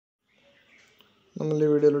നമ്മൾ ഈ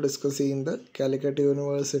വീഡിയോയിൽ ഡിസ്കസ് ചെയ്യുന്നത് Calicut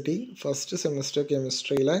university first semester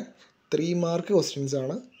കെമിസ്ട്രിയിലെ 3 mark questions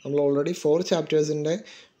ആണ്. നമ്മൾ ഓൾറെഡി 4 ചാപ്റ്റേഴ്സിൻ്റെ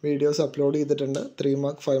വീഡിയോസ് അപ്ലോഡ് ചെയ്തിട്ടുണ്ട്. 3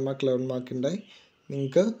 മാർക്ക് 5 മാർക്ക് 11 മാർക്കിൻ്റെ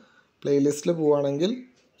നിങ്ങൾക്ക് പ്ലേലിസ്റ്റിൽ പോവുകയാണെങ്കിൽ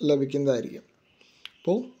ലഭിക്കുന്നതായിരിക്കും.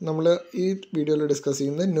 അപ്പോൾ നമ്മൾ ഈ വീഡിയോയിൽ ഡിസ്കസ്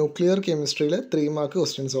ചെയ്യുന്നത് ന്യൂക്ലിയർ കെമിസ്ട്രിയിലെ 3 മാർക്ക്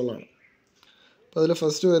ക്വസ്റ്റ്യൻസുകളാണ്. അപ്പോൾ അതിൽ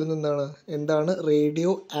ഫസ്റ്റ് വരുന്നത് എന്താണ് റേഡിയോ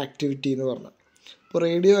ആക്ടിവിറ്റി എന്ന് പറഞ്ഞാൽ. So,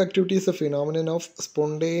 radioactivity is a phenomenon of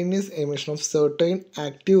spontaneous emission of certain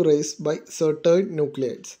active rays by certain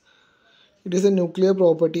nuclides. It is a nuclear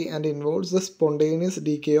property and involves the spontaneous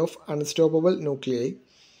decay of unstoppable nuclei.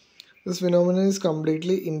 This phenomenon is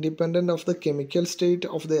completely independent of the chemical state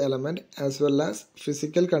of the element as well as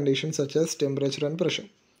physical conditions such as temperature and pressure.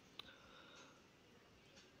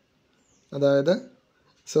 അതായത്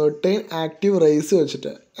certain active raise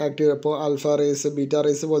വെച്ചിട്ട് ഇപ്പോൾ alpha rays beta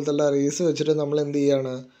raise പോലത്തുള്ള raise വെച്ചിട്ട് നമ്മൾ എന്ത്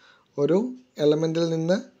ചെയ്യുകയാണ്, ഒരു എലമെൻറ്റിൽ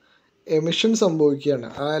നിന്ന് എമിഷൻ സംഭവിക്കുകയാണ്.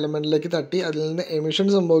 ആ എലമെൻറ്റിലേക്ക് തട്ടി അതിൽ നിന്ന് എമിഷൻ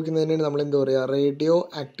സംഭവിക്കുന്നതിനാണ് നമ്മൾ എന്താ പറയുക, റേഡിയോ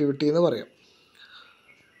ആക്ടിവിറ്റി എന്ന് പറയാം.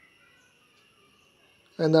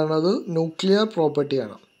 എന്താണത്, ന്യൂക്ലിയർ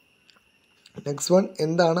പ്രോപ്പർട്ടിയാണ്. നെക്സ്റ്റ് വൺ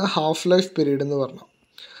എന്താണ് ഹാഫ് ലൈഫ് പീരീഡ് എന്ന് പറഞ്ഞാൽ.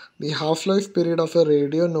 The half life period of A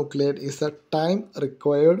radio nuclear is A time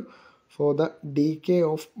required for the decay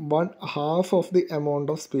of 1/2 of the amount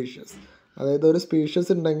of species. അതായത് ഒരു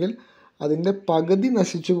സ്പീഷ്യസ് ഉണ്ടെങ്കിൽ അതിൻ്റെ പകുതി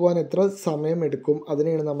നശിച്ചു പോകാൻ എത്ര സമയം എടുക്കും,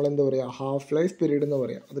 അതിനെയാണ് നമ്മൾ എന്താ പറയുക, ഹാഫ് ലൈഫ് പീരീഡ് എന്ന്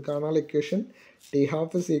പറയുക. അത് കാണാനുള്ള equation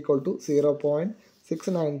T12 is equal to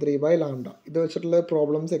 0.693/λ. ഇത് വെച്ചിട്ടുള്ള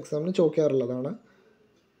പ്രോബ്ലംസ് എക്സാമിന് ചോദിക്കാറുള്ളതാണ്.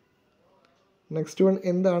 നെക്സ്റ്റ് വൺ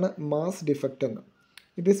എന്താണ് മാസ് ഡിഫക്റ്റ് എന്ന്.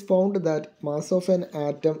 It is found that mass of an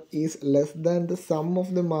atom is less than the sum of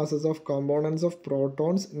the masses of components of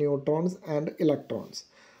protons, neutrons and electrons.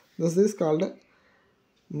 This is called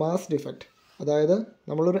mass defect. അതായത്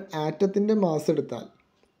നമ്മളൊരു ആറ്റത്തിൻ്റെ mass എടുത്താൽ,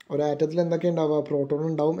 ഒരു ആറ്റത്തിൽ എന്തൊക്കെ ഉണ്ടാവുക, proton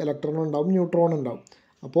ഉണ്ടാവും, electron ഉണ്ടാവും, neutron ഉണ്ടാവും.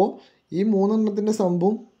 അപ്പോൾ ഈ മൂന്നെണ്ണത്തിൻ്റെ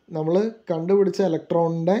സംഭവം നമ്മൾ കണ്ടുപിടിച്ച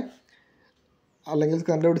ഇലക്ട്രോണിൻ്റെ അല്ലെങ്കിൽ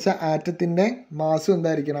കണ്ടുപിടിച്ച ആറ്റത്തിൻ്റെ മാസും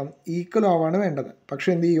എന്തായിരിക്കണം, ഈക്വൽ ആവാണ് വേണ്ടത്.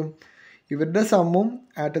 പക്ഷേ എന്ത് ചെയ്യും, ഇവരുടെ സമ്മും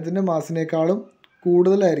ആറ്റത്തിൻ്റെ മാസിനേക്കാളും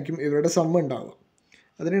കൂടുതലായിരിക്കും ഇവരുടെ സമ്മ് ഉണ്ടാവുക.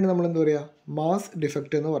 അതിനാണ് നമ്മൾ എന്താ പറയുക, മാസ്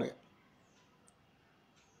ഡിഫക്റ്റ് എന്ന് പറയാം.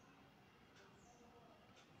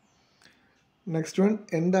 നെക്സ്റ്റ് വൺ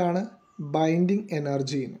എന്താണ് ബൈൻഡിങ്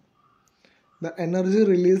എനർജി എന്ന്. The energy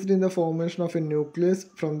released in the formation of A nucleus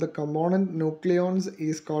from the component nucleons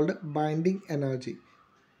is called binding energy.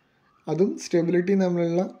 അതും സ്റ്റെബിലിറ്റി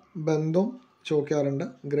തമ്മിലുള്ള ബന്ധം ചോദിക്കാറുണ്ട്.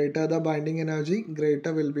 Greater the binding energy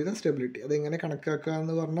greater will be the stability. അതെങ്ങനെ കണക്കാക്കുക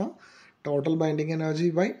എന്ന് പറഞ്ഞാൽ total binding energy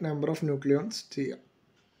by number of nucleons ചെയ്യാം.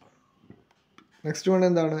 Next one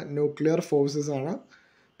എന്താണ് ന്യൂക്ലിയർ ഫോഴ്സസ് ആണ്.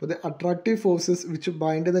 അപ്പോൾ the attractive forces which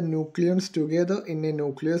bind the nucleons together in A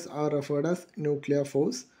nucleus R referred as nuclear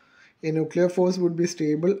force. A nuclear force would be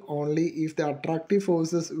stable only if the attractive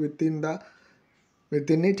forces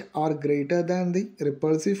within it are greater than the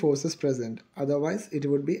repulsive forces present. Otherwise it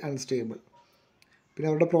would be unstable. പിന്നെ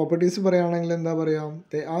അവരുടെ properties പറയുകയാണെങ്കിൽ എന്താ പറയുക,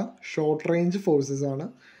 they are short range forces ആണ്.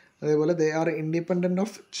 അതേപോലെ they are independent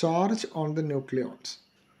of charge on the nucleons.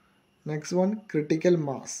 Next one critical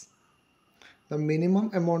mass. The minimum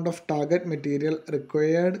amount of target material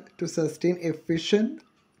required to sustain A fission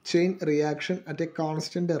chain reaction at A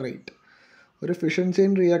constant rate. ഒരു fission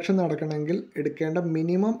chain reaction നടക്കണമെങ്കിൽ എടുക്കേണ്ട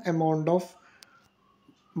minimum amount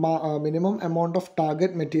of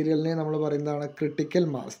target മെറ്റീരിയലിനെ നമ്മൾ പറയുന്നതാണ് critical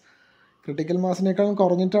mass. Critical മാസിനേക്കാളും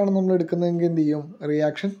കുറഞ്ഞിട്ടാണ് നമ്മൾ എടുക്കുന്നതെങ്കിൽ എന്ത് ചെയ്യും,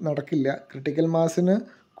 റിയാക്ഷൻ നടക്കില്ല. ക്രിട്ടിക്കൽ മാസിന്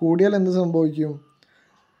കൂടിയാൽ എന്ത് സംഭവിക്കും,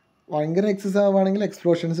 ഭയങ്കര എക്സസ് ആവുകയാണെങ്കിൽ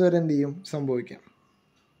എക്സ്പ്ലോഷൻസ് വരെ എന്ത് ചെയ്യും, സംഭവിക്കാം.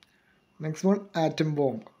 Next one atom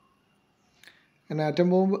bomb. An atom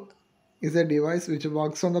bomb is a device which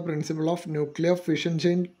works on the principle of nuclear fission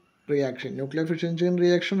chain reaction. Nuclear fission chain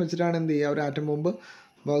reaction വെച്ചിട്ടാണ് എന്ത് ചെയ്യുക, ഒരു ആറ്റം ബോംബ്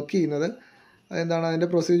വർക്ക് ചെയ്യുന്നത്. അതെന്താണ് അതിൻ്റെ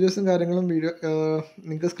പ്രൊസീജിയേഴ്സും കാര്യങ്ങളും വീഡിയോ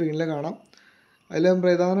നിങ്ങൾക്ക് സ്ക്രീനിൽ കാണാം. അതിൽ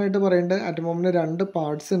പ്രധാനമായിട്ട് പറയേണ്ടത് ആറ്റം ബോംബിന് 2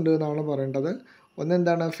 പാർട്സ് ഉണ്ട് എന്നാണ് പറയേണ്ടത്.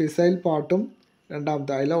 ഒന്നെന്താണ് ഫിസൈൽ പാർട്ടും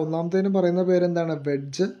രണ്ടാമത്തെ. അതിൽ ഒന്നാമത്തേന് പറയുന്ന പേര് എന്താണ്,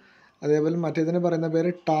 വെഡ്ജ്. അതേപോലെ മറ്റേതിന് പറയുന്ന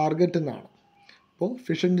പേര് ടാർഗറ്റ് എന്നാണ്. അപ്പോൾ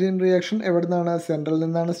ഫിഷൻ ചെയിൻ റിയാക്ഷൻ എവിടെ നിന്നാണ്, സെൻട്രൽ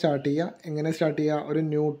നിന്നാണ് സ്റ്റാർട്ട് ചെയ്യുക. എങ്ങനെ സ്റ്റാർട്ട് ചെയ്യുക, ഒരു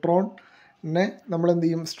ന്യൂട്രോണിനെ നമ്മൾ എന്ത്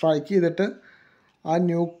ചെയ്യും, സ്ട്രൈക്ക് ചെയ്തിട്ട് ആ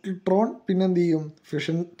ന്യൂട്രോൺ പിന്നെ എന്ത് ചെയ്യും,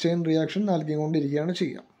 ഫിഷൻ ചെയിൻ റിയാക്ഷൻ നൽകിക്കൊണ്ടിരിക്കുകയാണ്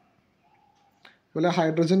ചെയ്യുക. അതുപോലെ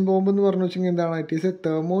ഹൈഡ്രജൻ ബോംബ് എന്ന് പറഞ്ഞു വെച്ചെങ്കിൽ എന്താണ്, it is A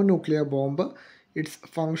thermo nuclear bomb. It's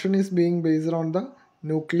function is being based on the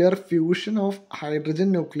nuclear fusion of hydrogen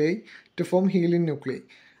nuclei to form helium nuclei.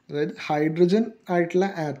 അതായത് ഹൈഡ്രജൻ ആയിട്ടുള്ള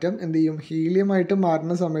ആറ്റം എന്ത് ചെയ്യും, ഹീലിയമായിട്ട്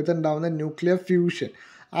മാറുന്ന സമയത്ത് ഉണ്ടാകുന്ന ന്യൂക്ലിയർ ഫ്യൂഷൻ,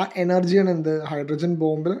 ആ എനർജിയാണ് എന്ത്, ഹൈഡ്രജൻ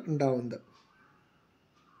ബോംബിൽ ഉണ്ടാവുന്നത്.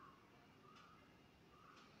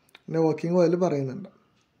 പിന്നെ വർക്കിംഗ് അതിൽ പറയുന്നുണ്ട്.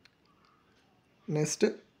 നെക്സ്റ്റ്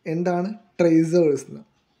എന്താണ് ട്രേസേഴ്സ് എന്ന്.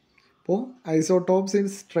 അപ്പോൾ isotopes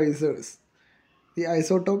ins tracers. The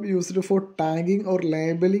isotope used for tagging or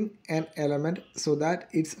labeling an element so that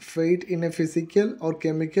its fate in a physical or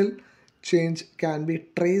chemical change can be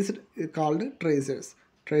traced called tracers.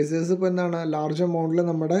 Tracers ഇപ്പോൾ എന്താണ് large എമൗണ്ടിൽ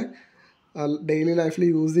നമ്മുടെ daily ലൈഫിൽ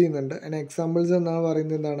use ചെയ്യുന്നുണ്ട്. അതിന് examples എന്നാണ്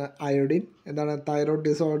പറയുന്നത് എന്താണ് iodine, എന്താണ് തൈറോയ്ഡ്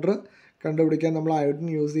ഡിസോർഡർ കണ്ടുപിടിക്കാൻ നമ്മൾ അയോഡിൻ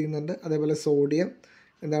യൂസ് ചെയ്യുന്നുണ്ട്. അതേപോലെ സോഡിയം,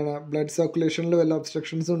 എന്താണ് ബ്ലഡ് സർക്കുലേഷനിൽ വല്ല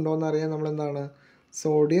ഒബ്സ്ട്രക്ഷൻസ് ഉണ്ടോ എന്ന് അറിയാൻ നമ്മൾ എന്താണ്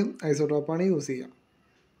സോഡിയം ഐസോട്ടോപ്പാണ് യൂസ് ചെയ്യുക.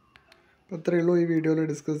 അപ്പോൾ അത്രയേ ഉള്ളൂ ഈ വീഡിയോയിൽ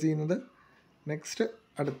ഡിസ്കസ് ചെയ്യുന്നത്. നെക്സ്റ്റ്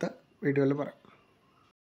അടുത്ത വീഡിയോയിൽ പറയാം.